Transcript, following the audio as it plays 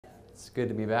It's good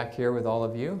to be back here with all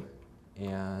of you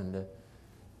and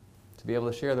to be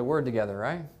able to share the Word together,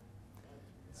 right?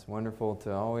 It's wonderful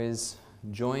to always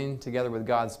join together with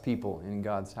God's people in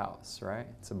God's house, right?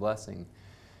 It's a blessing.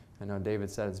 I know David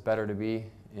said it's better to be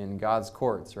in God's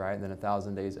courts, right, than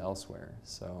 1,000 days elsewhere.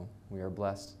 So we are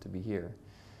blessed to be here.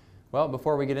 Well,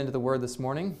 before we get into the Word this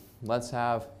morning, let's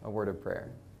have a word of prayer.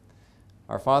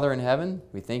 Our Father in heaven,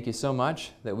 we thank you so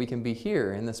much that we can be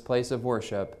here in this place of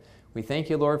worship. We thank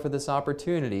you, Lord, for this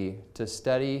opportunity to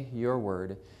study your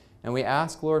Word. And we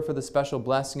ask, Lord, for the special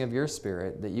blessing of your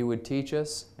Spirit, that you would teach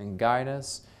us and guide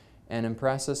us and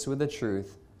impress us with the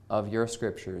truth of your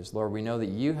Scriptures. Lord, we know that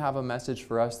you have a message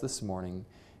for us this morning,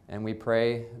 and we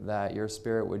pray that your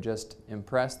Spirit would just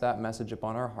impress that message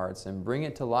upon our hearts and bring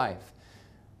it to life,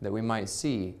 that we might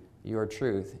see your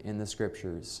truth in the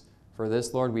Scriptures. For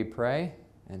this, Lord, we pray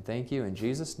and thank you in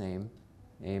Jesus' name.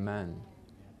 Amen.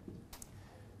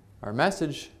 Our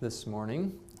message this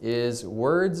morning is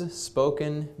words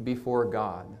spoken before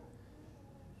God.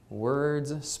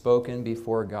 Words spoken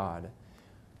before God.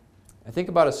 I think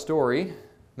about a story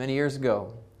many years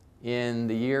ago in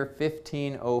the year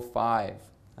 1505.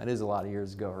 That is a lot of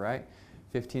years ago, right?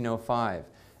 1505.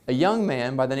 A young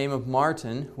man by the name of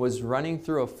Martin was running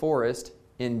through a forest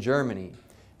in Germany.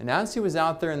 And as he was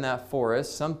out there in that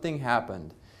forest, something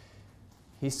happened.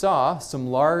 He saw some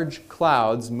large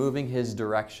clouds moving his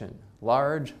direction.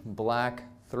 Large, black,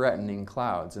 threatening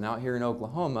clouds. And out here in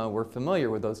Oklahoma, we're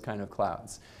familiar with those kind of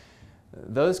clouds.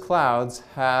 Those clouds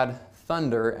had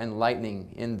thunder and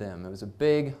lightning in them. It was a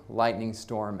big lightning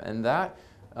storm. And that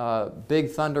big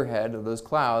thunderhead of those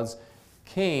clouds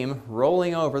came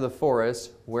rolling over the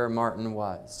forest where Martin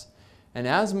was. And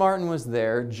as Martin was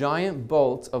there, giant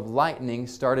bolts of lightning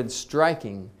started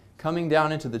striking, coming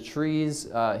down into the trees,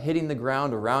 hitting the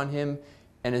ground around him.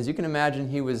 And as you can imagine,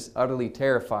 he was utterly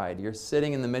terrified. You're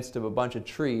sitting in the midst of a bunch of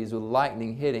trees with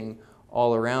lightning hitting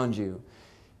all around you.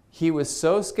 He was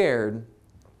so scared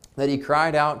that he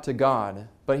cried out to God,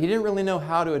 but he didn't really know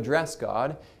how to address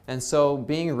God. And so,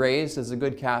 being raised as a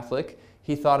good Catholic,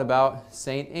 he thought about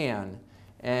St. Anne.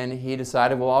 And he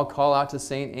decided, well, I'll call out to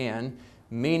St. Anne,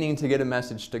 meaning to get a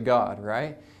message to God,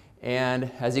 right?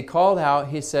 And as he called out,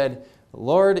 he said,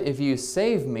 Lord, if you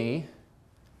save me,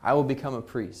 I will become a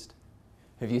priest.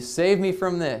 If you save me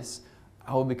from this,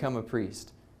 I will become a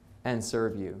priest and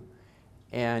serve you.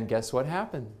 And guess what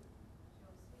happened?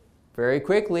 Very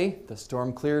quickly, the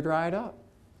storm cleared right up.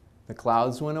 The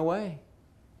clouds went away.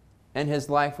 And his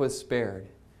life was spared.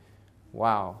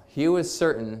 Wow. He was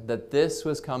certain that this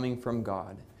was coming from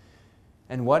God.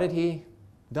 And what had he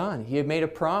done? He had made a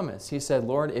promise. He said,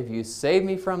 Lord, if you save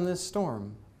me from this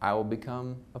storm, I will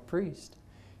become a priest.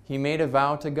 He made a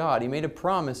vow to God. He made a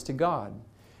promise to God.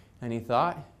 And he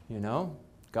thought, you know,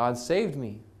 God saved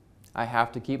me. I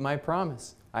have to keep my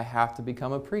promise. I have to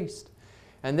become a priest.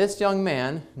 And this young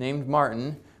man named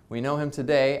Martin, we know him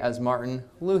today as Martin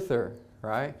Luther,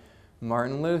 right?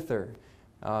 Martin Luther,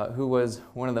 who was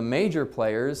one of the major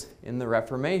players in the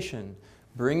Reformation,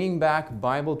 bringing back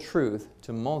Bible truth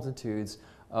to multitudes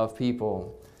of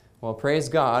people. Well, praise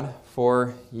God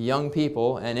for young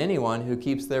people and anyone who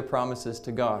keeps their promises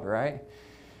to God, right?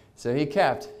 So he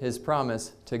kept his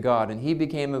promise to God, and he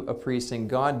became a priest, and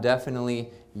God definitely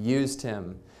used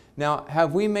him. Now,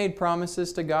 have we made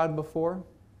promises to God before?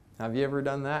 Have you ever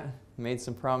done that? Made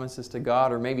some promises to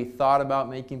God, or maybe thought about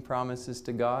making promises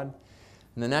to God?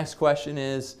 And the next question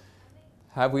is,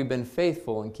 have we been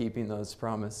faithful in keeping those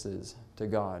promises to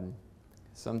God?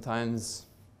 Sometimes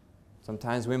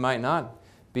we might not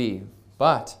be,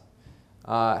 but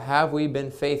have we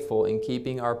been faithful in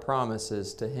keeping our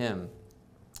promises to Him?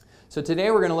 So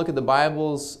today we're going to look at the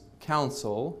Bible's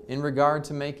counsel in regard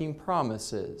to making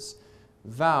promises,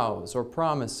 vows or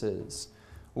promises.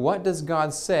 What does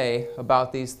God say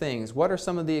about these things? What are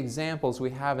some of the examples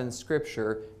we have in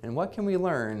Scripture, and what can we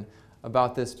learn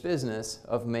about this business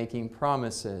of making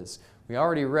promises? We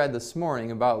already read this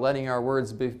morning about letting our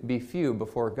words be few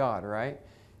before God, right?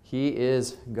 He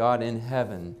is God in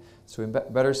heaven, so we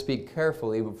better speak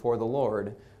carefully before the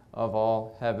Lord of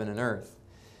all heaven and earth.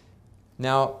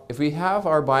 Now, if we have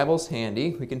our Bibles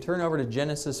handy, we can turn over to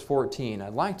Genesis 14.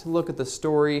 I'd like to look at the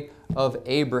story of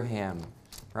Abraham.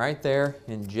 Right there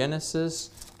in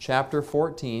Genesis chapter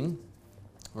 14,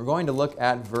 we're going to look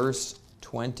at verse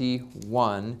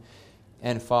 21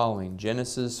 and following.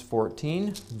 Genesis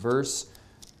 14, verse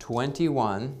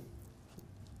 21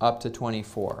 up to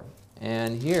 24.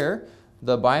 And here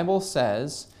the Bible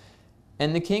says,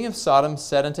 And the king of Sodom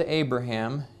said unto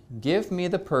Abraham, Give me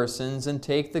the persons, and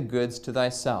take the goods to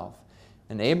thyself.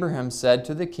 And Abraham said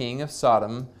to the king of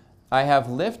Sodom, I have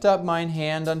lifted up mine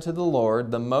hand unto the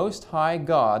Lord, the Most High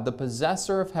God, the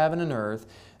possessor of heaven and earth,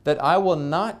 that I will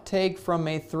not take from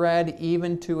a thread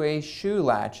even to a shoe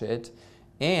latchet,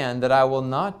 and that I will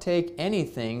not take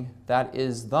anything that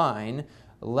is thine,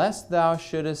 lest thou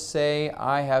shouldest say,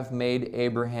 I have made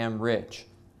Abraham rich,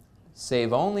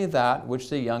 save only that which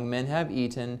the young men have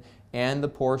eaten, and the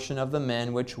portion of the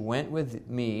men which went with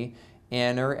me,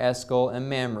 Aner, Eshcol, and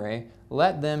Mamre,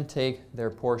 let them take their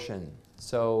portion.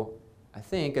 So I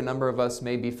think a number of us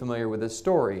may be familiar with this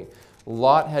story.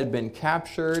 Lot had been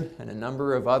captured, and a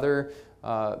number of other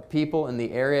people in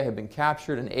the area had been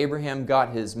captured, and Abraham got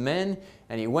his men,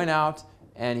 and he went out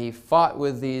and he fought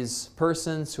with these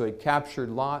persons who had captured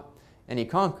Lot, and he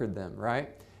conquered them, right?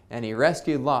 And he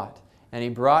rescued Lot, and he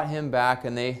brought him back,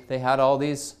 and they had all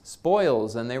these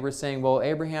spoils, and they were saying, well,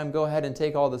 Abraham, go ahead and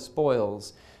take all the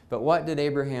spoils. But what did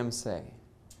Abraham say?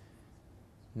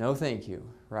 No, thank you,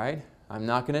 right? I'm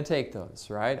not going to take those,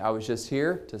 right? I was just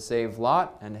here to save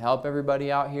Lot and help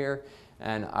everybody out here,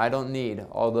 and I don't need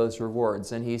all those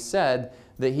rewards. And he said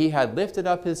that he had lifted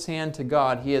up his hand to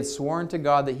God. He had sworn to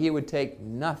God that he would take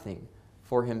nothing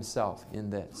for himself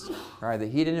in this, right? That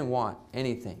he didn't want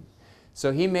anything.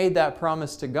 So he made that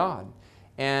promise to God.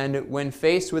 And when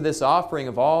faced with this offering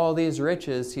of all these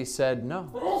riches, he said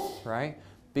no, right?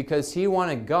 Because he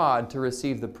wanted God to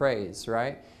receive the praise,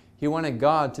 right? He wanted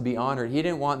God to be honored. He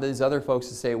didn't want these other folks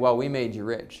to say, well, we made you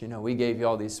rich. You know, we gave you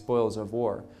all these spoils of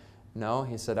war. No,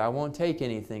 he said, I won't take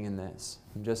anything in this.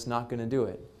 I'm just not going to do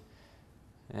it.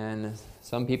 And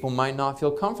some people might not feel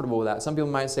comfortable with that. Some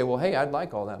people might say, well, hey, I'd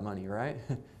like all that money, right?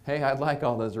 Hey, I'd like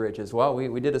all those riches. Well,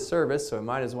 we did a service, so we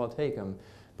might as well take them.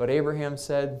 But Abraham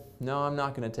said, no, I'm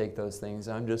not going to take those things.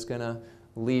 I'm just going to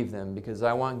leave them because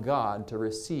I want God to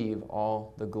receive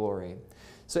all the glory.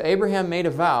 So Abraham made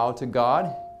a vow to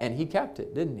God, and he kept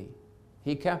it, didn't he?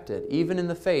 He kept it, even in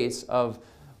the face of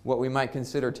what we might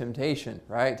consider temptation,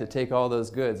 right? To take all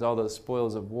those goods, all those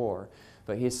spoils of war.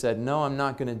 But he said, no, I'm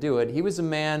not going to do it. He was a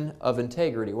man of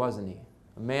integrity, wasn't he?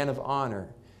 A man of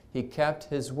honor. He kept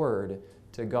his word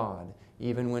to God,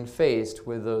 even when faced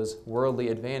with those worldly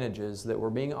advantages that were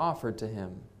being offered to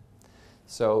him.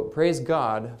 So praise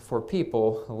God for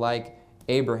people like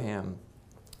Abraham.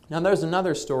 Now there's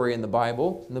another story in the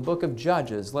Bible, in the book of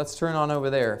Judges. Let's turn on over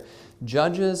there.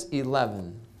 Judges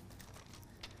 11.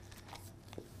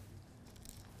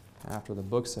 After the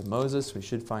books of Moses, we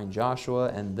should find Joshua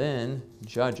and then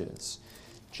Judges.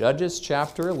 Judges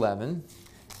chapter 11.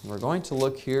 We're going to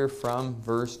look here from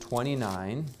verse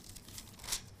 29.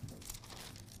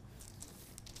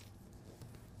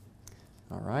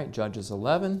 All right, Judges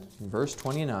 11, verse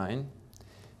 29.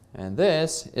 And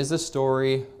this is the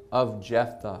story of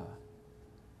Jephthah.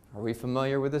 Are we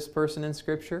familiar with this person in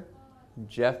Scripture?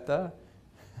 Jephthah?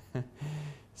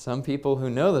 Some people who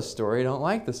know the story don't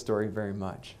like the story very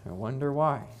much. I wonder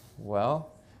why.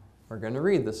 Well, we're going to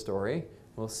read the story.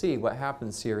 We'll see what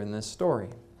happens here in this story.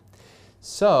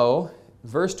 So,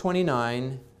 verse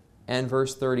 29 and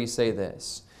verse 30 say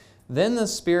this. Then the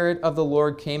Spirit of the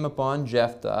Lord came upon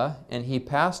Jephthah, and he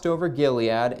passed over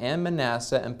Gilead and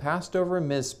Manasseh, and passed over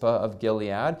Mizpah of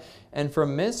Gilead. And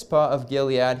from Mizpah of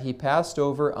Gilead he passed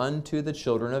over unto the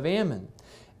children of Ammon.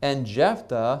 And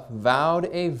Jephthah vowed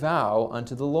a vow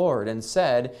unto the Lord, and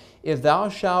said, If thou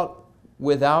shalt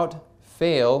without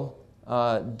fail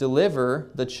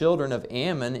deliver the children of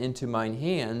Ammon into mine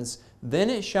hands, then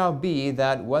it shall be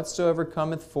that whatsoever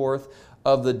cometh forth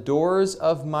of the doors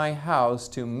of my house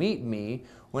to meet me,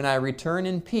 when I return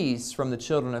in peace from the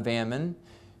children of Ammon,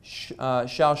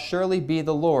 shall surely be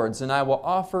the Lord's, and I will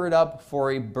offer it up for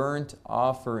a burnt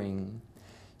offering.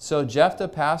 So Jephthah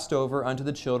passed over unto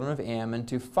the children of Ammon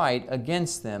to fight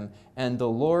against them, and the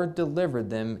Lord delivered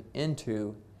them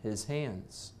into his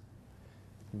hands.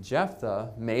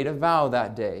 Jephthah made a vow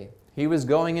that day. He was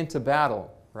going into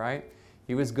battle, right?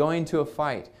 He was going to a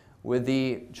fight with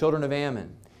the children of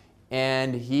Ammon.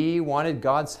 And he wanted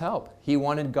God's help. He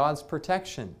wanted God's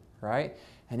protection, right?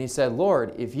 And he said,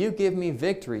 Lord, if you give me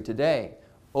victory today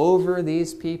over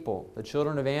these people, the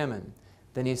children of Ammon,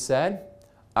 then he said,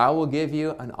 I will give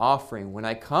you an offering. When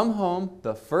I come home,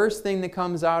 the first thing that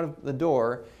comes out of the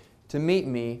door to meet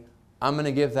me, I'm going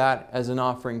to give that as an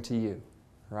offering to you,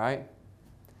 right?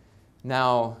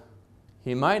 Now,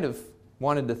 he might have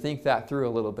wanted to think that through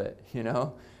a little bit, you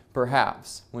know,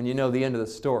 perhaps, when you know the end of the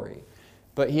story.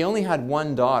 But he only had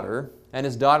one daughter, and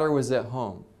his daughter was at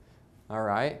home, all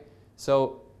right?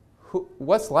 So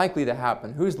what's likely to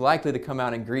happen? Who's likely to come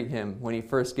out and greet him when he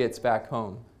first gets back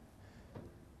home?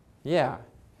 Yeah,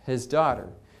 his daughter.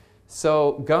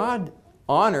 So God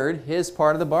honored his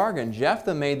part of the bargain.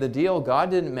 Jephthah made the deal.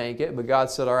 God didn't make it, but God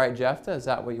said, all right, Jephthah, is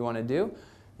that what you want to do?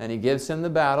 And he gives him the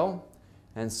battle.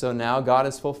 And so now God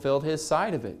has fulfilled his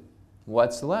side of it.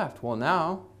 What's left? Well,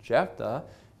 now Jephthah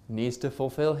needs to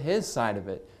fulfill his side of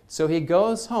it. So he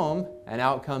goes home, and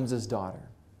out comes his daughter.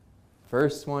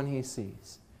 First one he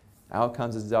sees. Out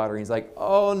comes his daughter. He's like,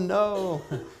 oh no,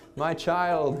 my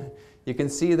child. You can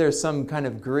see there's some kind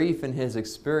of grief in his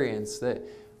experience that,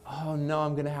 oh no,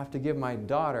 I'm going to have to give my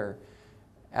daughter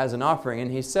as an offering.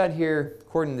 And he said here,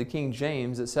 according to King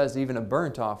James, it says even a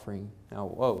burnt offering. Now,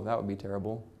 whoa, that would be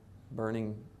terrible.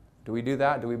 Burning, do we do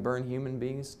that? Do we burn human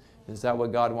beings? Is that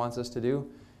what God wants us to do?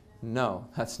 No,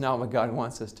 that's not what God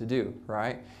wants us to do,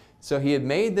 right? So he had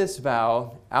made this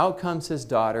vow. Out comes his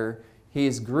daughter.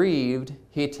 He's grieved.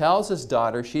 He tells his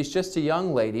daughter, she's just a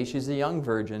young lady. She's a young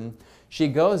virgin. She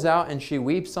goes out and she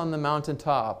weeps on the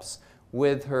mountaintops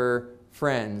with her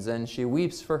friends, and she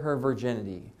weeps for her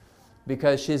virginity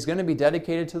because she's going to be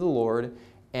dedicated to the Lord,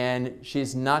 and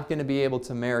she's not going to be able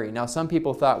to marry. Now, some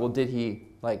people thought, well, did he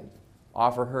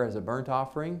offer her as a burnt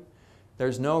offering?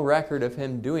 There's no record of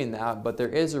him doing that, but there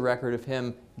is a record of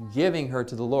him giving her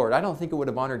to the Lord. I don't think it would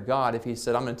have honored God if he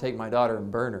said, I'm going to take my daughter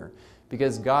and burn her,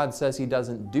 because God says he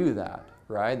doesn't do that,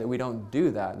 right? That we don't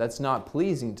do that. That's not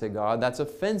pleasing to God. That's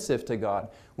offensive to God.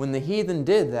 When the heathen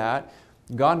did that,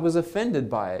 God was offended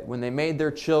by it. When they made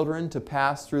their children to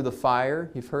pass through the fire,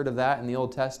 you've heard of that in the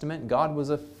Old Testament, God was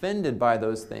offended by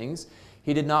those things.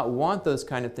 He did not want those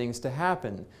kind of things to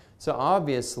happen. So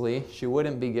obviously, she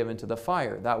wouldn't be given to the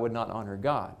fire. That would not honor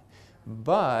God.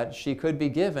 But she could be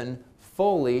given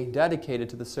fully dedicated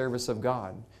to the service of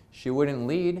God. She wouldn't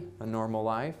lead a normal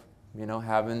life,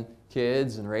 having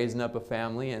kids and raising up a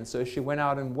family. And so she went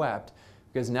out and wept,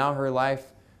 because now her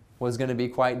life was going to be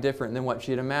quite different than what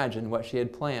she had imagined, what she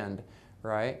had planned,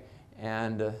 right?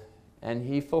 And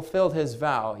he fulfilled his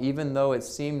vow, even though it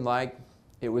seemed like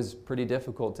it was pretty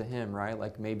difficult to him, right?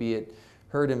 Like maybe it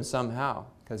hurt him somehow,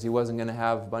 because he wasn't going to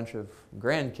have a bunch of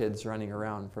grandkids running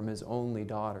around from his only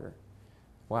daughter.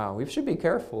 Wow, we should be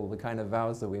careful the kind of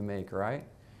vows that we make, right?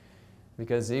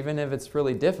 Because even if it's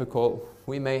really difficult,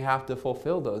 we may have to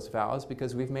fulfill those vows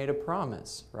because we've made a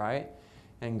promise, right?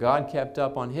 And God kept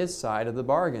up on his side of the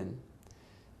bargain.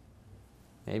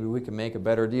 Maybe we can make a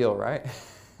better deal, right?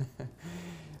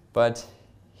 But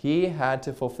he had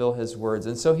to fulfill his words,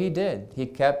 and so he did. He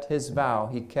kept his vow.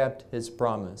 He kept his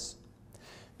promise.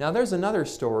 Now there's another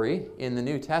story in the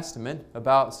New Testament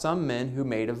about some men who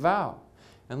made a vow.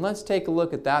 And let's take a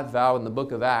look at that vow in the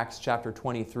book of Acts chapter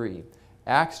 23.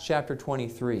 Acts chapter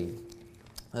 23.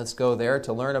 Let's go there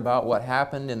to learn about what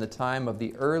happened in the time of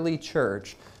the early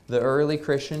church, the early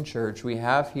Christian church. We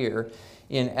have here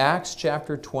in Acts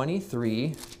chapter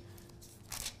 23,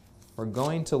 we're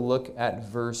going to look at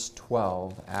verse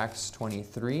 12. Acts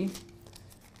 23.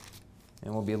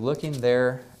 And we'll be looking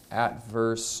there at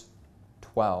verse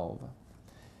 12.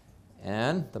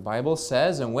 And the Bible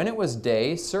says, and when it was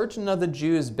day, certain of the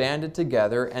Jews banded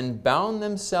together and bound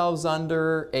themselves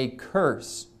under a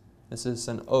curse. This is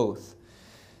an oath,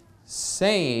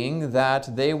 saying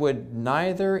that they would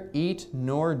neither eat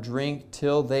nor drink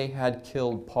till they had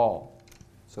killed Paul.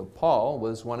 So Paul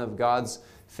was one of God's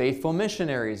faithful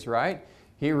missionaries, right?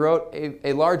 He wrote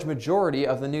a large majority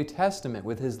of the New Testament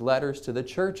with his letters to the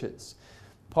churches.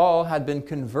 Paul had been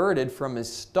converted from his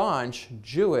staunch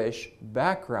Jewish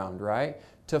background, right,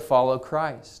 to follow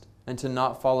Christ and to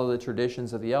not follow the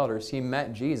traditions of the elders. He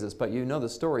met Jesus, but you know the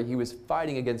story. He was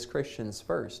fighting against Christians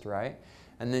first, right?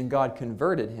 And then God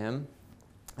converted him,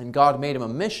 and God made him a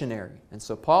missionary. And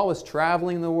so Paul was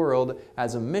traveling the world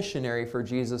as a missionary for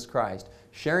Jesus Christ,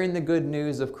 sharing the good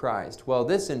news of Christ. Well,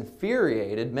 this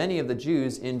infuriated many of the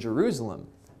Jews in Jerusalem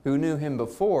who knew him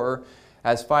before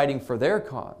as fighting for their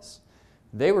cause.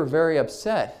 They were very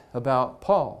upset about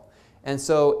Paul. And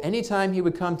so anytime he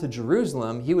would come to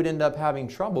Jerusalem, he would end up having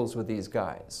troubles with these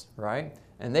guys, right?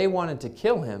 And they wanted to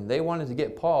kill him. They wanted to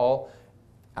get Paul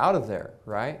out of there,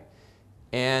 right?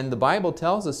 And the Bible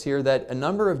tells us here that a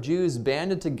number of Jews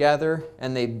banded together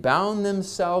and they bound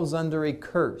themselves under a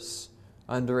curse,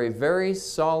 under a very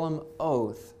solemn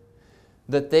oath,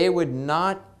 that they would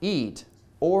not eat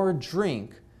or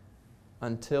drink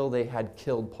until they had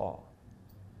killed Paul.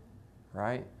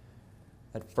 Right?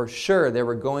 That for sure they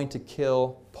were going to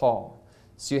kill Paul.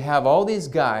 So you have all these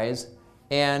guys,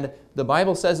 and the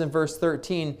Bible says in verse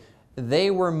 13,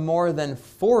 they were more than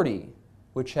 40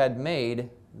 which had made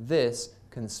this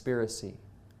conspiracy.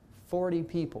 40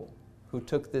 people who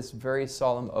took this very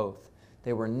solemn oath.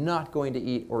 They were not going to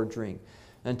eat or drink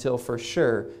until for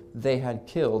sure they had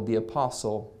killed the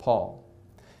Apostle Paul.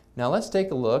 Now let's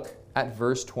take a look at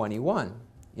verse 21.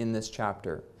 in this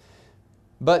chapter.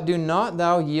 But do not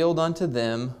thou yield unto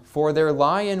them, for there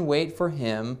lie in wait for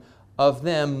him of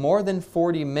them more than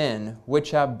 40 men,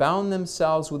 which have bound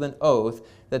themselves with an oath,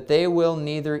 that they will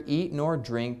neither eat nor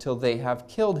drink till they have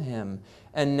killed him.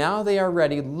 And now they are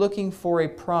ready, looking for a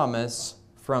promise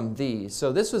from thee.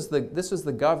 So this was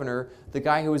the governor, the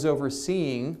guy who was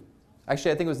overseeing,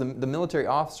 actually I think it was the military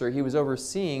officer, he was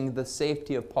overseeing the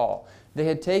safety of Paul. They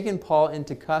had taken Paul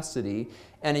into custody,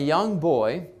 and a young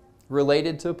boy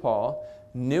related to Paul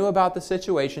knew about the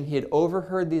situation. He had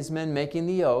overheard these men making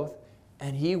the oath,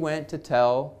 and he went to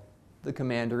tell the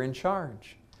commander in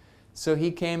charge. So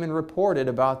he came and reported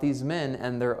about these men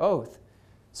and their oath.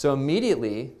 So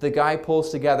immediately, the guy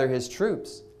pulls together his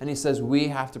troops, and he says, we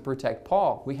have to protect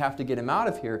Paul. We have to get him out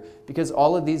of here, because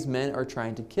all of these men are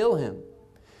trying to kill him.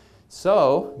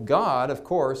 So God, of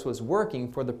course, was working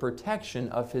for the protection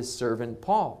of his servant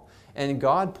Paul. And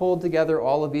God pulled together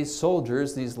all of these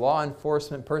soldiers, these law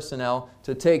enforcement personnel,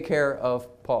 to take care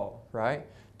of Paul, right?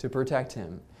 To protect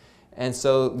him. And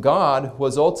so God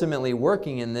was ultimately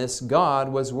working in this. God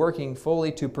was working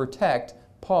fully to protect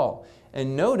Paul.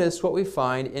 And notice what we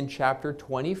find in chapter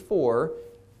 24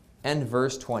 and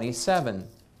verse 27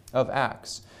 of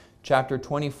Acts. Chapter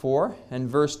 24 and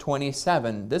verse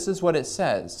 27. This is what it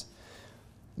says.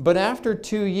 But after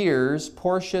 2 years,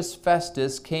 Porcius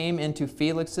Festus came into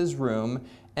Felix's room,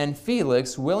 and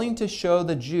Felix, willing to show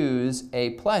the Jews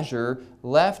a pleasure,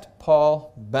 left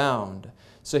Paul bound.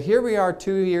 So here we are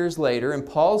 2 years later, and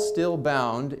Paul's still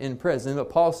bound in prison, but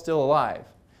Paul's still alive.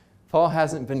 Paul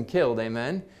hasn't been killed,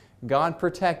 amen? God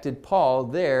protected Paul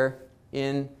there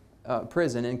in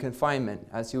prison, in confinement,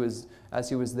 as he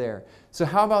was there. So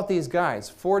how about these guys?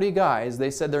 40 guys,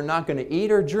 they said they're not going to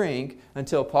eat or drink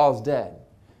until Paul's dead.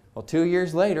 Well, 2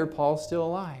 years later, Paul's still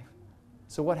alive.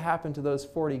 So what happened to those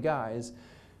 40 guys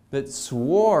that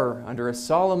swore under a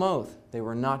solemn oath they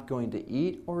were not going to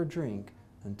eat or drink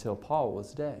until Paul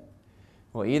was dead?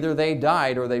 Well, either they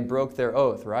died or they broke their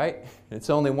oath, right? It's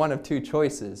only one of two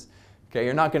choices. Okay,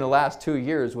 you're not going to last 2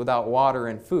 years without water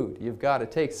and food. You've got to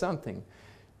take something.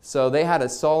 So they had a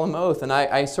solemn oath, and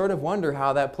I sort of wonder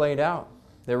how that played out.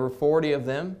 There were 40 of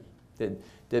them.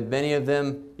 Did many of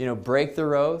them, break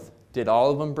their oath? Did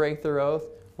all of them break their oath?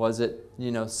 Was it,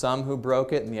 some who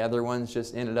broke it and the other ones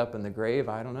just ended up in the grave?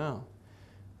 I don't know,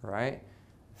 right?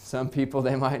 Some people,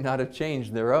 they might not have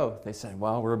changed their oath. They said,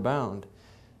 well, we're bound.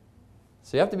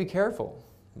 So you have to be careful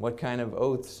what kind of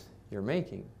oaths you're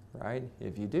making, right?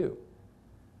 If you do.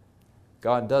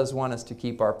 God does want us to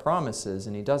keep our promises,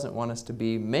 and He doesn't want us to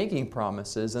be making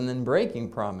promises and then breaking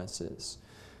promises.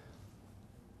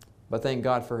 But thank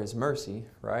God for His mercy,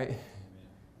 right?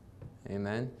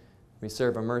 Amen. We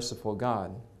serve a merciful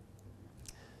God.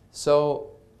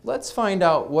 So let's find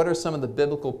out what are some of the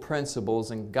biblical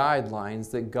principles and guidelines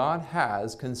that God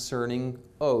has concerning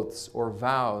oaths or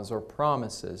vows or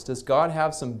promises. Does God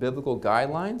have some biblical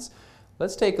guidelines?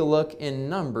 Let's take a look in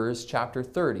Numbers chapter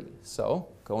 30. So,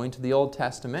 going to the Old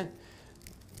Testament,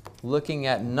 looking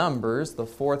at Numbers, the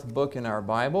fourth book in our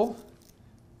Bible.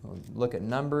 We'll look at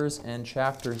Numbers and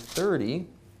chapter 30.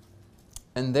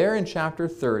 And there in chapter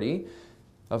 30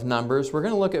 of Numbers, we're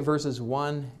going to look at verses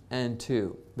 1 and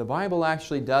 2. The Bible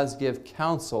actually does give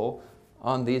counsel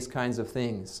on these kinds of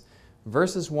things.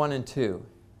 Verses 1 and 2.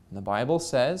 The Bible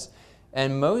says,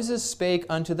 And Moses spake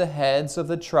unto the heads of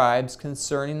the tribes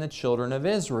concerning the children of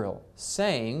Israel,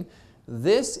 saying,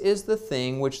 This is the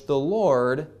thing which the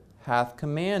Lord hath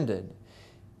commanded.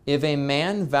 If a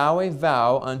man vow a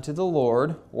vow unto the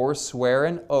Lord, or swear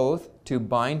an oath to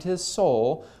bind his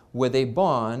soul with a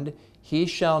bond, he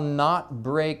shall not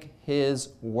break his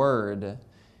word.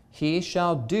 He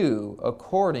shall do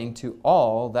according to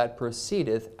all that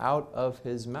proceedeth out of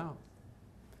his mouth.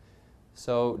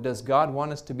 So, does God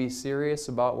want us to be serious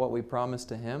about what we promise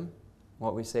to Him,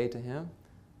 what we say to Him?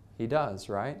 He does,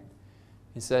 right?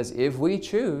 He says, if we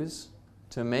choose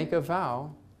to make a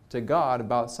vow to God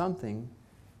about something,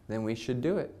 then we should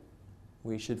do it.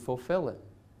 We should fulfill it.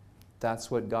 That's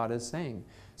what God is saying.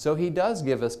 So He does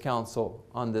give us counsel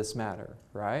on this matter,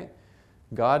 right?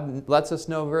 God lets us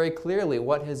know very clearly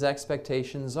what His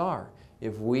expectations are.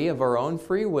 If we, of our own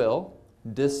free will,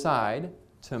 decide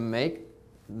to make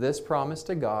this promise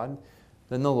to God,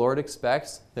 then the Lord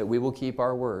expects that we will keep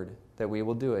our word, that we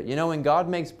will do it. When God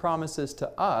makes promises to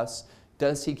us,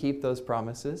 does He keep those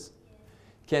promises?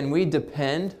 Can we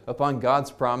depend upon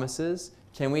God's promises?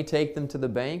 Can we take them to the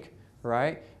bank,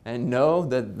 right? And know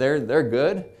that they're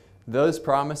good? Those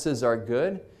promises are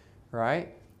good,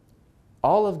 right?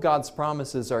 All of God's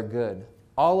promises are good.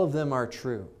 All of them are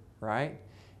true, right?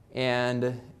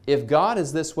 And if God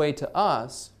is this way to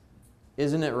us,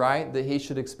 Isn't it right that He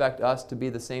should expect us to be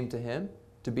the same to Him,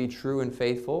 to be true and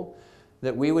faithful?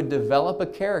 That we would develop a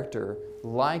character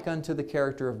like unto the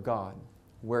character of God,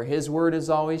 where His Word is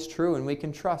always true and we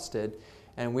can trust it,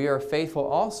 and we are faithful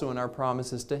also in our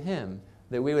promises to Him,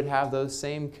 that we would have those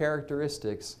same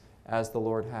characteristics as the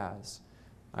Lord has.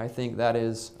 I think that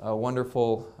is a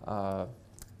wonderful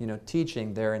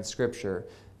teaching there in Scripture,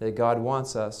 that God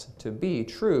wants us to be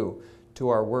true to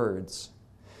our words.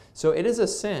 So it is a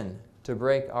sin to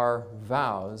break our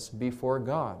vows before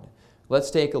God. Let's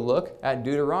take a look at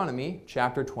Deuteronomy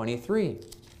chapter 23.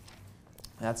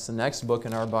 That's the next book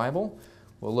in our Bible.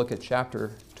 We'll look at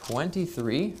chapter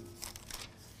 23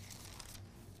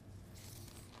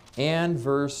 and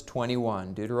verse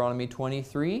 21. Deuteronomy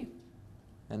 23,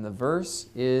 and the verse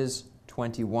is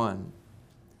 21.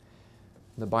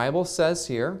 The Bible says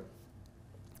here,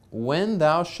 "When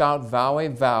thou shalt vow a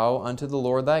vow unto the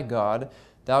Lord thy God,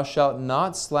 thou shalt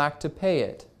not slack to pay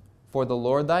it, for the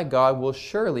Lord thy God will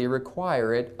surely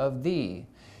require it of thee,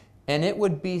 and it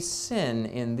would be sin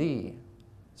in thee."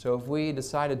 So if we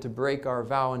decided to break our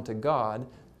vow unto God,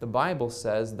 the Bible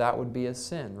says that would be a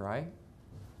sin, right?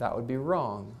 That would be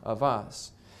wrong of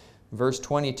us. Verse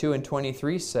 22 and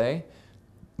 23 say,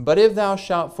 "But if thou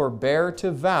shalt forbear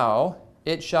to vow,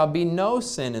 it shall be no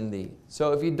sin in thee."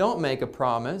 So if you don't make a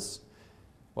promise,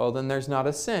 well, then there's not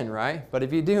a sin, right? But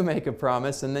if you do make a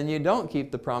promise and then you don't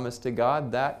keep the promise to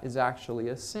God, that is actually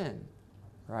a sin,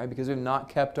 right? Because we've not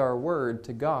kept our word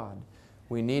to God.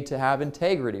 We need to have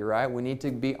integrity, right? We need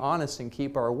to be honest and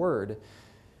keep our word.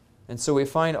 And so we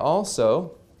find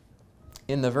also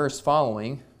in the verse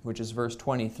following, which is verse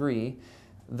 23,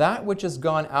 "That which is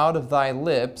gone out of thy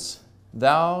lips,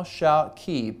 thou shalt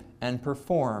keep and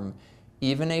perform,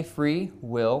 even a free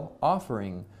will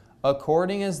offering,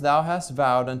 according as thou hast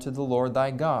vowed unto the Lord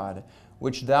thy God,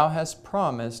 which thou hast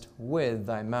promised with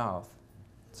thy mouth."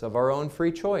 It's of our own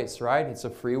free choice, right? It's a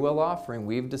free will offering.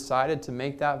 We've decided to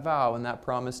make that vow and that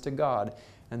promise to God,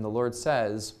 and the Lord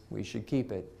says we should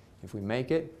keep it. If we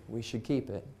make it, we should keep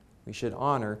it. We should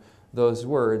honor those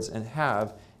words and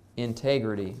have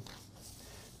integrity.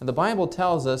 And the Bible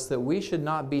tells us that we should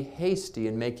not be hasty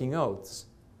in making oaths.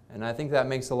 And I think that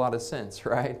makes a lot of sense,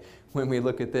 right? When we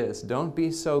look at this. Don't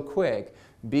be so quick.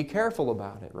 Be careful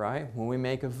about it, right? When we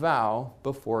make a vow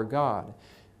before God.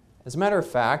 As a matter of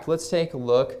fact, let's take a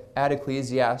look at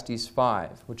Ecclesiastes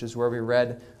 5, which is where we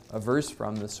read a verse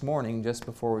from this morning just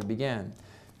before we began.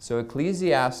 So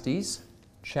Ecclesiastes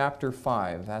chapter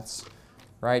 5, that's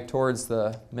right towards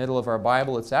the middle of our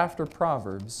Bible. It's after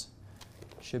Proverbs.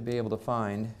 Should be able to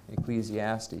find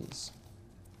Ecclesiastes.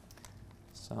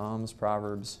 Psalms,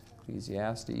 Proverbs,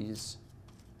 Ecclesiastes.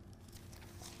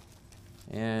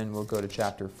 And we'll go to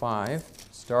chapter 5,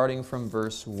 starting from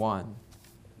verse 1.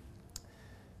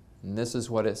 And this is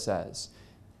what it says.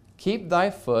 "Keep thy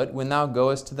foot when thou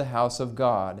goest to the house of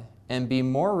God, and be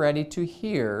more ready to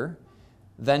hear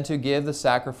than to give the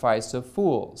sacrifice of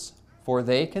fools, for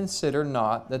they consider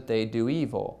not that they do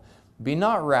evil. Be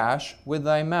not rash with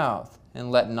thy mouth,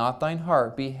 and let not thine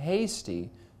heart be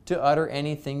hasty to utter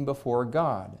anything before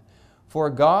God. For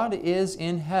God is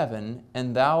in heaven,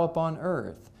 and thou upon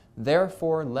earth.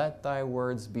 Therefore let thy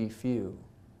words be few."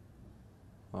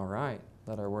 All right,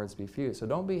 let our words be few. So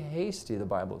don't be hasty, the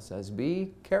Bible says.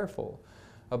 Be careful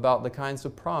about the kinds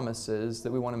of promises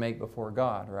that we want to make before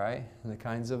God, right? And the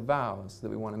kinds of vows that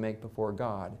we want to make before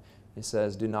God. It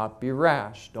says, do not be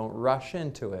rash. Don't rush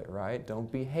into it, right? Don't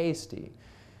be hasty.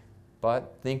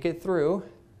 But think it through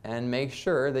and make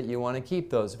sure that you want to keep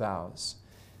those vows.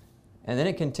 And then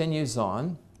it continues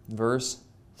on, verse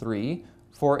 3,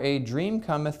 "For a dream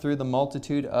cometh through the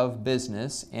multitude of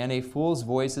business, and a fool's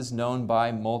voice is known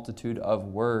by multitude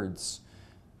of words."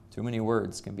 Too many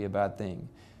words can be a bad thing.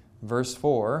 Verse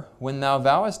 4, "When thou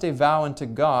vowest a vow unto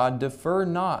God, defer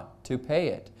not to pay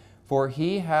it, for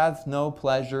He hath no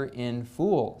pleasure in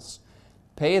fools.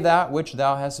 Pay that which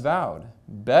thou hast vowed.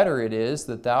 Better it is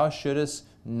that thou shouldest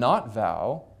not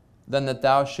vow than that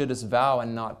thou shouldest vow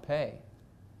and not pay."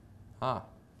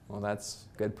 Well, that's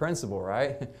a good principle,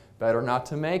 right? Better not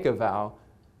to make a vow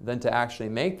than to actually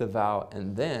make the vow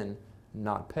and then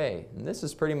not pay. And this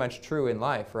is pretty much true in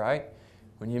life, right?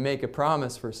 When you make a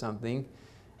promise for something,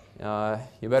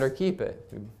 you better keep it.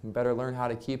 You better learn how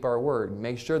to keep our word.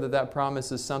 Make sure that that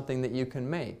promise is something that you can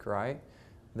make, right?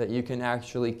 That you can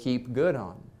actually keep good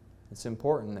on. It's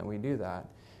important that we do that.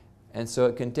 And so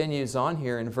it continues on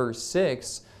here in verse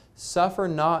 6, "Suffer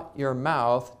not your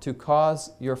mouth to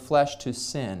cause your flesh to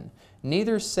sin,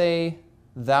 neither say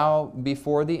thou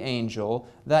before the angel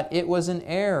that it was an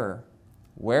error.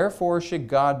 Wherefore should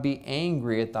God be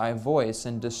angry at thy voice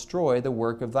and destroy the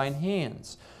work of thine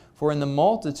hands? For in the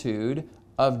multitude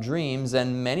of dreams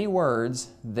and many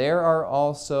words there are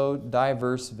also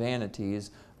diverse vanities,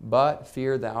 but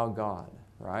fear thou God.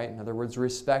 Right? In other words,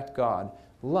 respect God,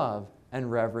 love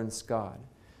and reverence God.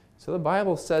 So the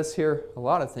Bible says here a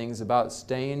lot of things about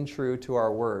staying true to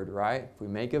our word, right? If we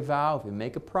make a vow, if we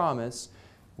make a promise,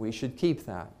 we should keep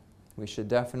that. We should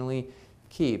definitely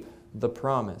keep the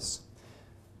promise.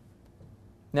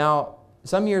 Now,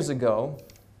 some years ago,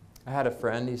 I had a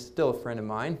friend, he's still a friend of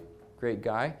mine, great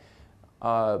guy,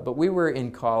 but we were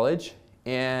in college,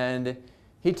 and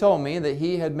he told me that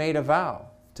he had made a vow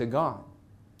to God.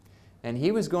 And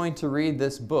he was going to read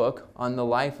this book on the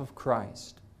life of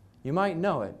Christ. You might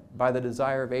know it by The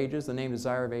Desire of Ages, the name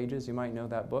Desire of Ages. You might know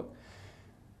that book.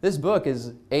 This book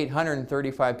is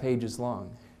 835 pages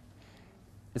long.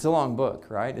 It's a long book,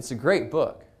 right? It's a great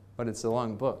book, but it's a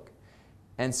long book.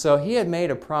 And so he had made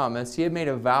a promise, he had made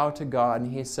a vow to God,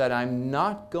 and he said, I'm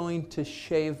not going to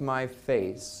shave my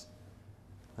face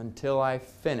until I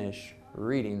finish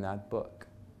reading that book.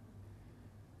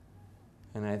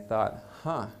 And I thought,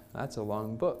 that's a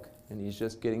long book, and he's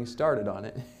just getting started on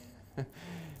it.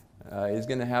 He's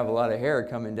going to have a lot of hair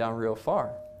coming down real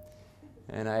far.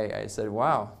 And I said,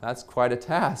 wow, that's quite a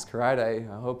task, right? I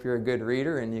hope you're a good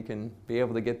reader and you can be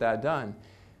able to get that done.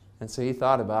 And so he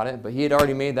thought about it, but he had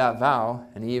already made that vow,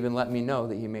 and he even let me know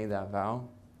that he made that vow.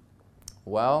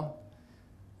 Well,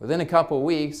 within a couple of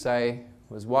weeks, I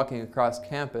was walking across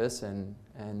campus and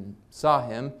saw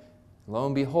him. Lo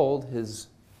and behold, his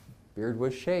beard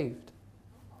was shaved.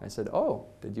 I said, oh,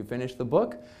 did you finish the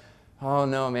book? Oh,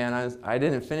 no, man, I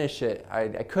didn't finish it. I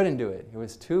couldn't do it. It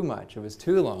was too much. It was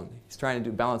too long. He's trying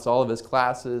to balance all of his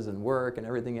classes and work and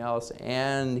everything else,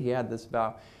 and he had this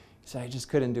vow. He said, I just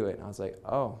couldn't do it. And I was like,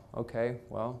 oh, okay,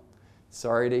 well,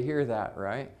 sorry to hear that,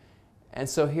 right? And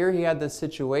so here he had this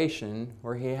situation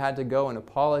where he had to go and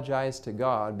apologize to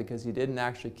God because he didn't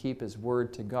actually keep his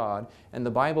word to God. And the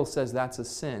Bible says that's a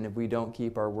sin if we don't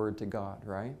keep our word to God,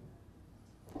 right?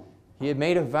 He had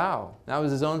made a vow. That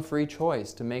was his own free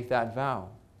choice to make that vow.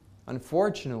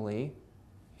 Unfortunately,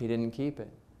 he didn't keep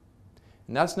it.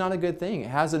 And that's not a good thing.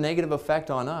 It has a negative effect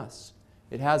on us.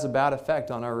 It has a bad effect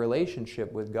on our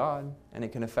relationship with God, and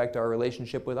it can affect our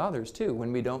relationship with others too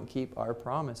when we don't keep our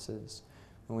promises,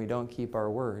 when we don't keep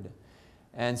our word.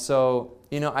 And so,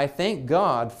 I thank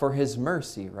God for His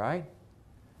mercy, right?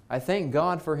 I thank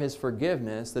God for His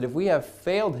forgiveness, that if we have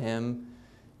failed Him,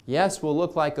 yes, we'll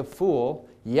look like a fool.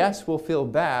 Yes, we'll feel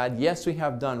bad. Yes, we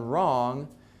have done wrong.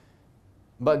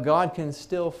 But God can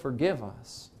still forgive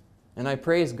us. And I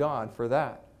praise God for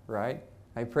that, right?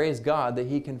 I praise God that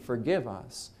He can forgive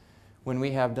us when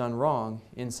we have done wrong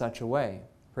in such a way.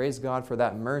 Praise God for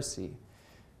that mercy.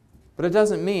 But it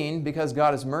doesn't mean, because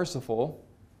God is merciful,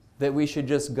 that we should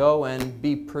just go and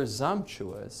be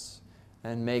presumptuous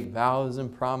and make vows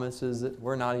and promises that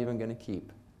we're not even going to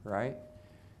keep, right?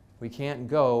 We can't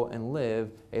go and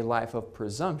live a life of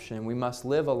presumption. We must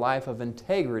live a life of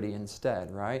integrity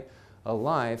instead, right? A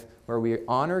life where we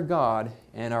honor God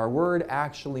and our word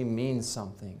actually means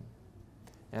something.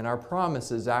 And our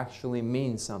promises actually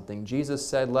mean something. Jesus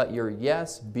said, let your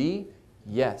yes be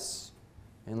yes.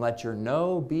 And let your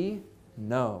no be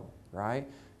no, right?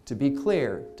 To be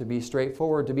clear, to be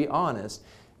straightforward, to be honest,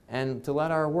 and to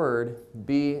let our word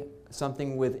be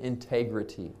something with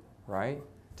integrity, right?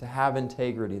 To have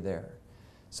integrity there,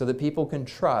 so that people can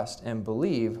trust and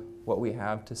believe what we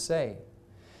have to say.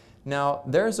 Now,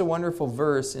 there's a wonderful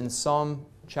verse in Psalm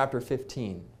chapter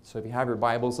 15. So if you have your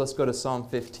Bibles, let's go to Psalm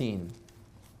 15,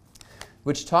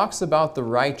 which talks about the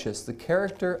righteous, the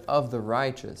character of the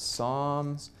righteous.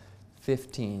 Psalms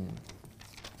 15.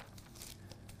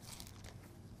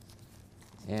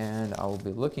 And I will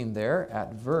be looking there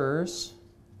at verse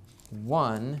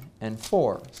 1 and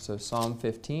 4. So Psalm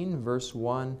 15, verse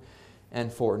 1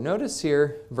 and 4. Notice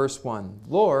here, verse 1.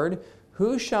 Lord,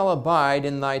 who shall abide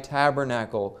in thy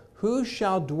tabernacle? Who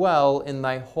shall dwell in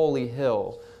thy holy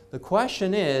hill? The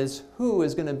question is, who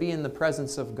is going to be in the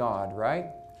presence of God, right?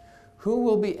 Who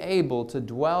will be able to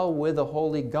dwell with a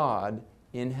holy God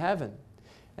in heaven?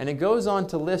 And it goes on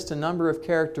to list a number of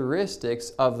characteristics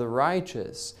of the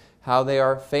righteous. How they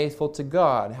are faithful to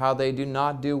God, how they do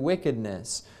not do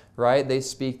wickedness, right? They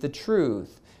speak the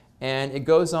truth. And it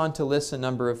goes on to list a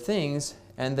number of things.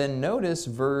 And then notice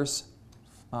verse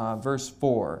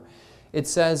 4. It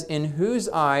says, in whose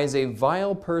eyes a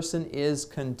vile person is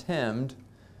contemned,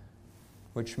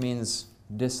 which means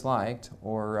disliked,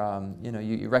 or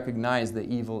you recognize that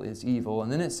evil is evil.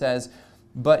 And then it says,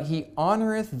 but he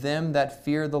honoreth them that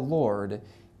fear the Lord,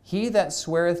 he that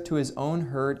sweareth to his own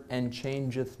hurt and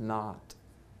changeth not.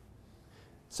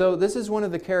 So this is one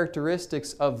of the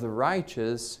characteristics of the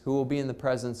righteous who will be in the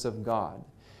presence of God.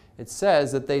 It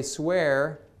says that they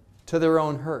swear to their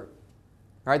own hurt,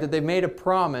 right? That they've made a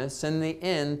promise, and in the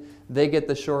end, they get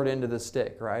the short end of the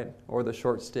stick, right? Or the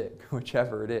short stick,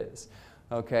 whichever it is.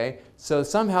 Okay? So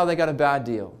somehow they got a bad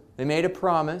deal. They made a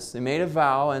promise, they made a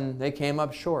vow, and they came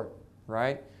up short,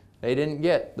 right? They didn't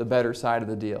get the better side of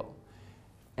the deal.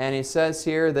 And he says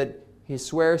here that he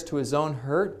swears to his own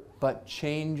hurt, but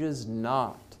changes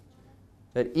not.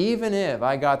 That even if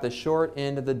I got the short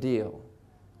end of the deal,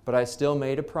 but I still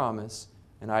made a promise,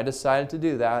 and I decided to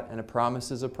do that, and a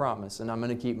promise is a promise, and I'm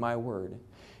going to keep my word.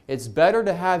 It's better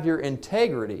to have your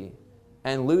integrity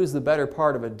and lose the better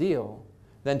part of a deal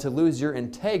than to lose your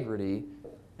integrity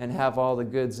and have all the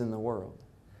goods in the world,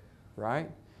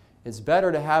 right? It's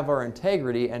better to have our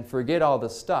integrity and forget all the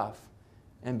stuff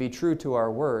and be true to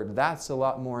our word. That's a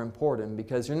lot more important,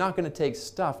 because you're not going to take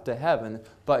stuff to heaven,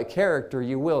 but character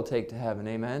you will take to heaven.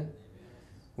 Amen?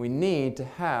 We need to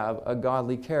have a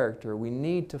godly character. We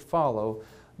need to follow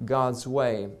God's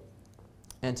way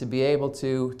and to be able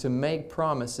to make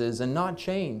promises and not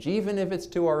change, even if it's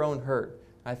to our own hurt.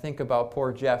 I think about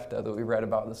poor Jephthah that we read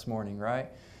about this morning, right?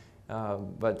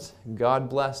 But God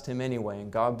blessed him anyway,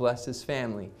 and God blessed his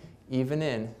family, even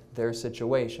in their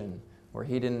situation where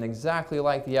he didn't exactly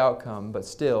like the outcome, but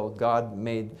still God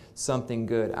made something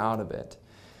good out of it.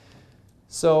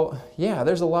 So, yeah,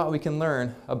 there's a lot we can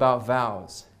learn about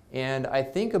vows. And I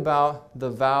think about the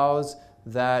vows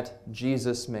that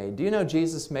Jesus made. Do you know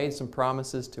Jesus made some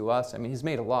promises to us? I mean, He's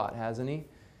made a lot, hasn't He?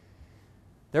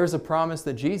 There's a promise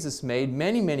that Jesus made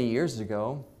many, many years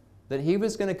ago that He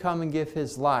was going to come and give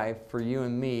His life for you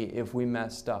and me if we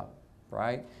messed up,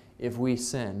 right? If we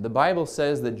sinned. The Bible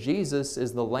says that Jesus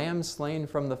is the Lamb slain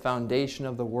from the foundation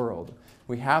of the world.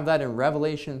 We have that in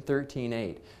Revelation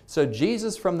 13:8. So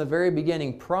Jesus from the very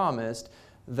beginning promised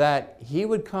that He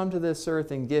would come to this earth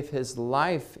and give His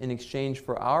life in exchange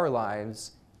for our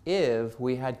lives if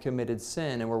we had committed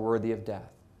sin and were worthy of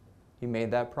death. He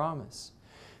made that promise.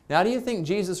 Now, do you think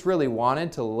Jesus really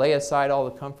wanted to lay aside all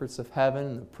the comforts of heaven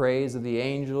and the praise of the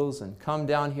angels and come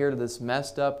down here to this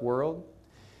messed up world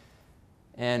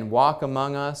and walk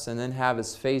among us and then have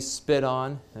His face spit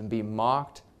on and be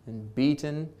mocked and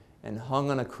beaten and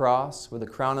hung on a cross with a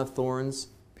crown of thorns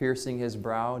piercing His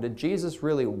brow? Did Jesus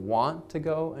really want to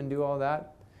go and do all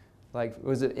that? Like,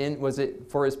 was it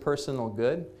for His personal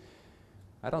good?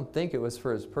 I don't think it was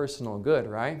for His personal good,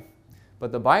 right?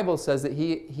 But the Bible says that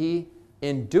He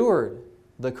endured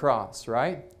the cross,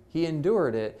 right? He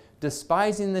endured it,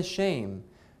 despising the shame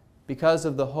because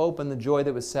of the hope and the joy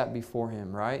that was set before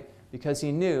Him, right? Because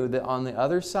He knew that on the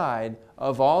other side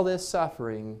of all this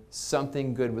suffering,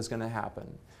 something good was going to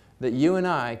happen. That you and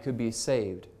I could be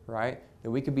saved, right?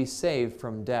 That we could be saved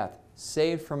from death,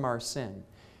 saved from our sin.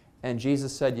 And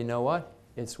Jesus said, you know what?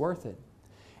 It's worth it.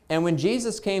 And when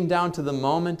Jesus came down to the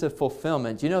moment of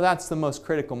fulfillment, you know that's the most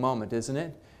critical moment, isn't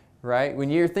it? Right? When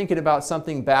you're thinking about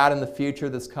something bad in the future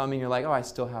that's coming, you're like, oh, I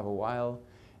still have a while.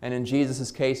 And in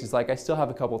Jesus' case, He's like, I still have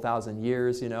a couple thousand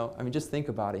years, you know. I mean, just think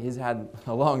about it. He's had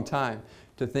a long time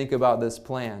to think about this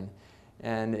plan.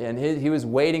 And He was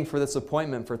waiting for this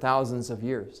appointment for thousands of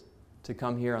years to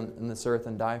come here on this earth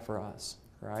and die for us,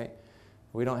 right?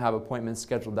 We don't have appointments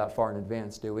scheduled that far in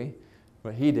advance, do we?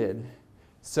 But He did.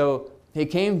 So He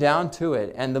came down to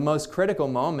it, and the most critical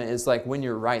moment is like when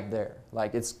you're right there.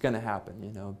 Like it's going to happen,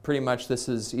 you know. Pretty much this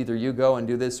is either you go and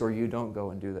do this or you don't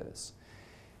go and do this.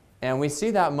 And we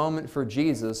see that moment for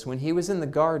Jesus when He was in the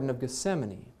Garden of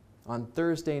Gethsemane on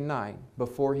Thursday night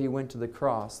before He went to the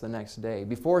cross the next day,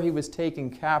 before He was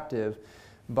taken captive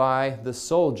by the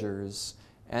soldiers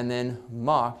and then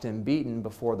mocked and beaten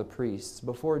before the priests.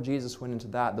 Before Jesus went into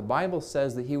that, the Bible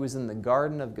says that He was in the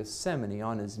Garden of Gethsemane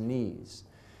on His knees.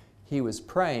 He was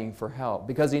praying for help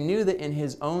because He knew that in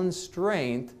His own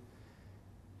strength,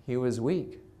 He was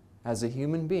weak. As a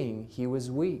human being, He was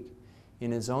weak.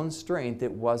 In His own strength,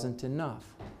 it wasn't enough,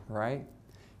 right?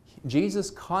 Jesus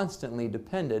constantly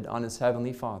depended on His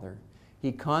Heavenly Father.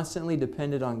 He constantly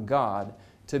depended on God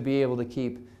to be able to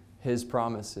keep His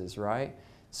promises, right?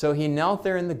 So He knelt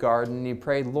there in the garden and He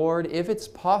prayed, Lord, if it's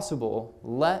possible,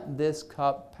 let this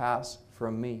cup pass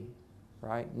from me,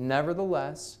 right?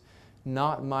 Nevertheless,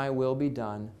 not my will be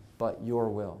done, but your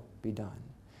will be done.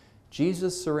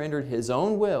 Jesus surrendered His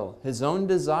own will, His own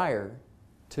desire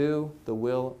to the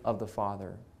will of the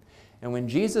Father. And when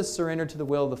Jesus surrendered to the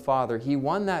will of the Father, He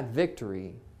won that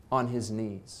victory on His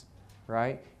knees,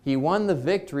 right? He won the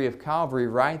victory of Calvary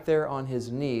right there on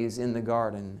His knees in the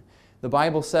garden. The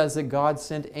Bible says that God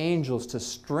sent angels to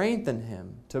strengthen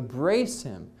Him, to brace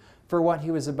Him for what He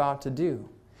was about to do.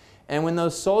 And when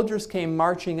those soldiers came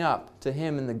marching up to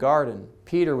him in the garden,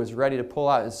 Peter was ready to pull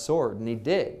out his sword, and he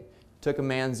did. Took a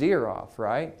man's ear off,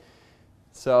 right?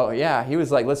 So yeah, he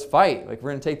was like, let's fight. Like,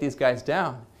 we're going to take these guys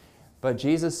down. But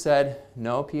Jesus said,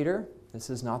 no, Peter, this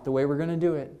is not the way we're going to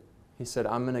do it. He said,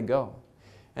 I'm going to go.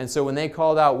 And so when they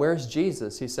called out, where's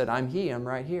Jesus? He said, I'm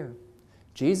right here.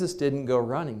 Jesus didn't go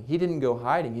running. He didn't go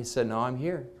hiding. He said, no, I'm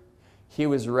here. He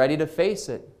was ready to face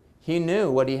it. He knew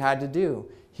what he had to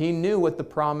do. He knew what the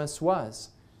promise was,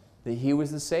 that he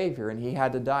was the Savior and he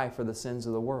had to die for the sins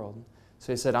of the world.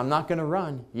 So he said, I'm not going to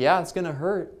run. Yeah, it's going to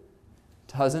hurt.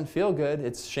 Doesn't feel good.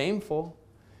 It's shameful.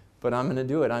 But I'm going to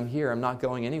do it. I'm here. I'm not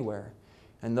going anywhere.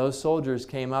 And those soldiers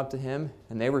came up to him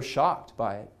and they were shocked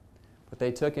by it. But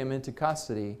they took him into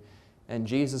custody, and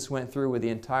Jesus went through with the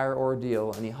entire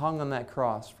ordeal, and he hung on that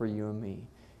cross for you and me.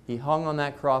 He hung on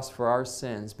that cross for our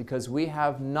sins because we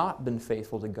have not been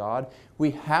faithful to God.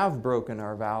 We have broken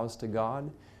our vows to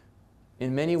God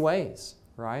in many ways,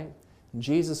 right?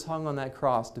 Jesus hung on that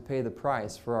cross to pay the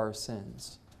price for our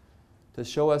sins, to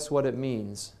show us what it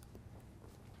means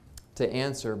to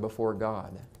answer before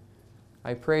God.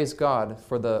 I praise God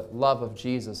for the love of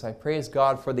Jesus. I praise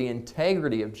God for the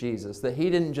integrity of Jesus, that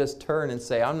he didn't just turn and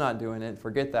say, I'm not doing it,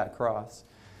 forget that cross.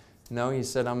 No, he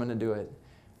said, I'm going to do it.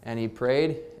 And he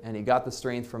prayed, and he got the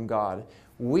strength from God.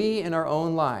 We in our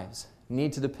own lives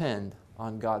need to depend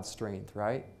on God's strength,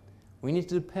 right? We need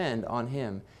to depend on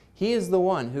him. He is the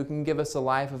one who can give us a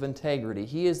life of integrity.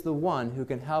 He is the one who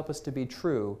can help us to be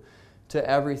true to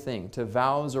everything, to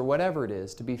vows or whatever it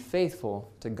is, to be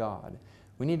faithful to God.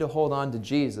 We need to hold on to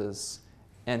Jesus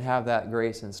and have that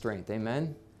grace and strength.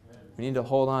 Amen? We need to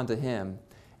hold on to him.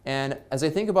 And as I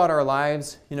think about our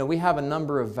lives, we have a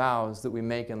number of vows that we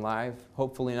make in life,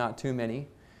 hopefully not too many.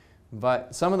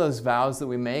 But some of those vows that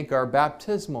we make are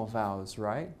baptismal vows,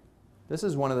 right? This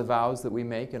is one of the vows that we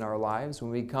make in our lives.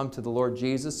 When we come to the Lord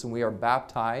Jesus and we are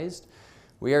baptized,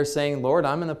 we are saying, Lord,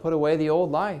 I'm going to put away the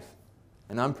old life.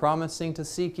 And I'm promising to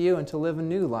seek you and to live a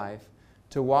new life,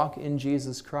 to walk in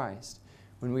Jesus Christ.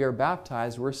 When we are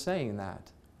baptized, we're saying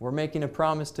that. We're making a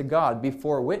promise to God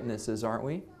before witnesses, aren't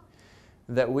we?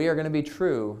 That we are going to be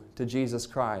true to Jesus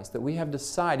Christ, that we have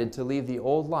decided to leave the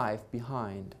old life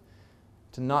behind,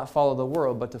 to not follow the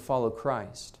world, but to follow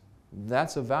Christ.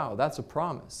 That's a vow, that's a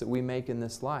promise that we make in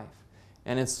this life.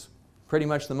 And it's pretty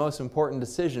much the most important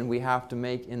decision we have to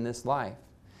make in this life.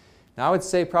 Now, I would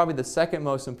say probably the second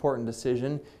most important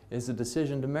decision is the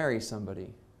decision to marry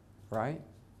somebody, right?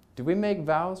 Do we make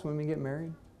vows when we get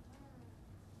married?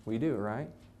 We do, right?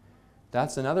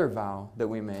 That's another vow that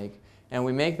we make. And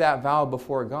we make that vow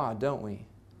before God, don't we?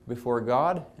 Before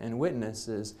God and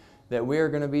witnesses, that we are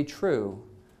going to be true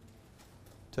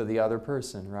to the other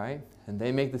person, right? And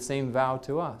they make the same vow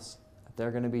to us, that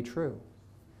they're going to be true.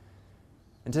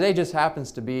 And today just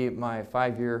happens to be my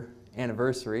 5-year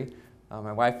anniversary.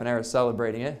 My wife and I are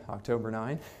celebrating it, October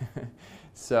 9.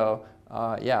 So,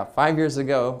 yeah, 5 years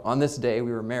ago, on this day,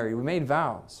 we were married. We made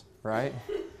vows, right?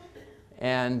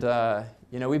 And,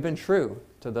 we've been true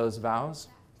to those vows.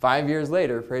 5 years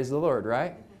later, praise the Lord,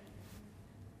 right?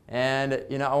 And,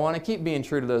 I want to keep being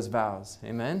true to those vows,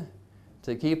 amen?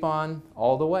 To keep on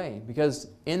all the way. Because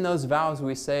in those vows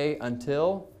we say,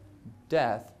 until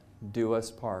death do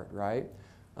us part, right?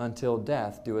 Until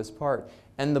death do us part.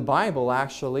 And the Bible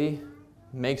actually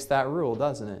makes that rule,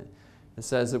 doesn't it? It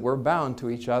says that we're bound to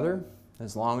each other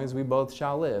as long as we both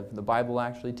shall live. The Bible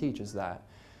actually teaches that.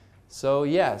 So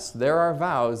yes, there are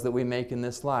vows that we make in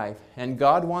this life, and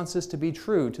God wants us to be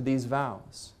true to these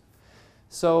vows.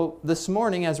 So this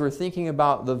morning, as we're thinking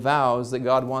about the vows that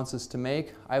God wants us to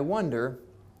make, I wonder,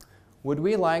 would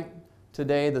we like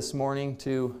today, this morning,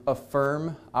 to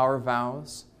affirm our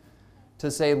vows? To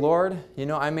say, Lord,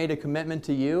 I made a commitment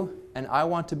to you, and I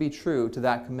want to be true to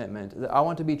that commitment. I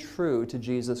want to be true to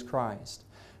Jesus Christ.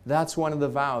 That's one of the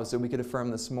vows that we could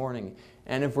affirm this morning.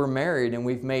 And if we're married and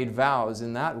we've made vows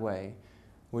in that way,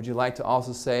 would you like to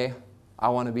also say, I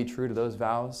want to be true to those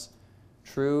vows,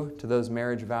 true to those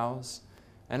marriage vows?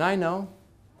 And I know,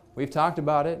 we've talked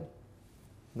about it,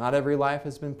 not every life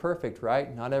has been perfect,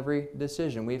 right? Not every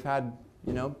decision. We've had,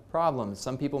 problems.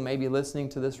 Some people may be listening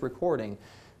to this recording,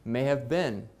 may have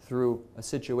been through a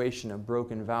situation of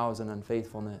broken vows and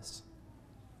unfaithfulness.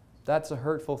 That's a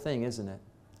hurtful thing, isn't it?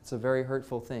 It's a very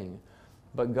hurtful thing.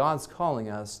 But God's calling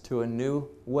us to a new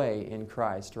way in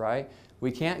Christ, right?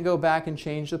 We can't go back and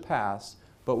change the past,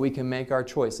 but we can make our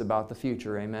choice about the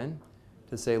future, amen?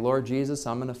 To say, Lord Jesus,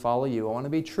 I'm going to follow you. I want to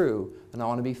be true, and I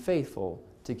want to be faithful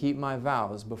to keep my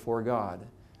vows before God,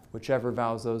 whichever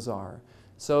vows those are.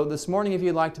 So this morning, if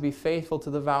you'd like to be faithful to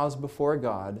the vows before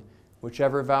God,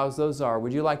 whichever vows those are,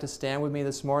 would you like to stand with me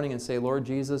this morning and say, Lord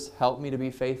Jesus, help me to be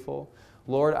faithful?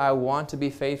 Lord, I want to be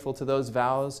faithful to those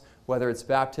vows, whether it's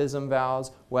baptism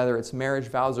vows, whether it's marriage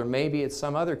vows, or maybe it's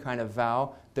some other kind of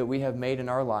vow that we have made in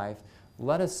our life.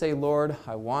 Let us say, Lord,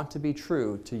 I want to be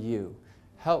true to you.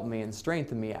 Help me and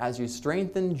strengthen me as you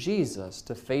strengthen Jesus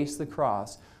to face the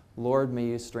cross. Lord, may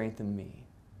you strengthen me.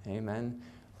 Amen.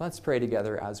 Let's pray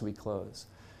together as we close.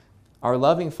 Our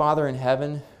loving Father in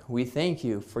heaven, we thank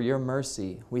you for your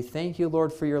mercy. We thank you,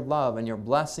 Lord, for your love and your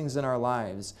blessings in our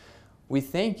lives. We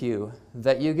thank you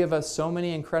that you give us so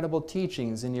many incredible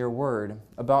teachings in your word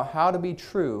about how to be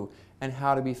true and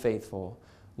how to be faithful.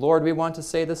 Lord, we want to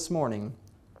say this morning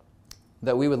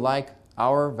that we would like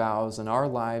our vows and our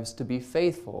lives to be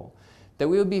faithful, that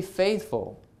we would be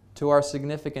faithful to our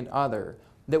significant other,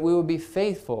 that we would be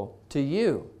faithful to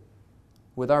you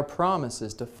with our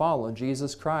promises to follow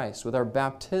Jesus Christ, with our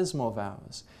baptismal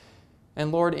vows.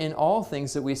 And Lord, in all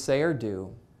things that we say or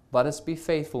do, let us be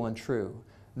faithful and true,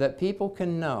 that people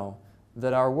can know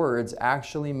that our words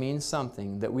actually mean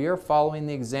something, that we are following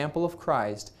the example of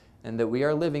Christ, and that we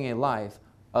are living a life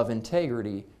of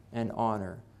integrity and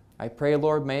honor. I pray,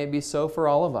 Lord, may it be so for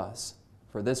all of us.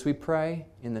 For this we pray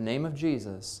in the name of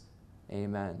Jesus.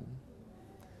 Amen.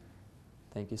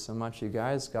 Thank you so much, you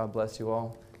guys. God bless you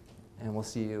all, and we'll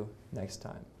see you next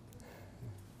time.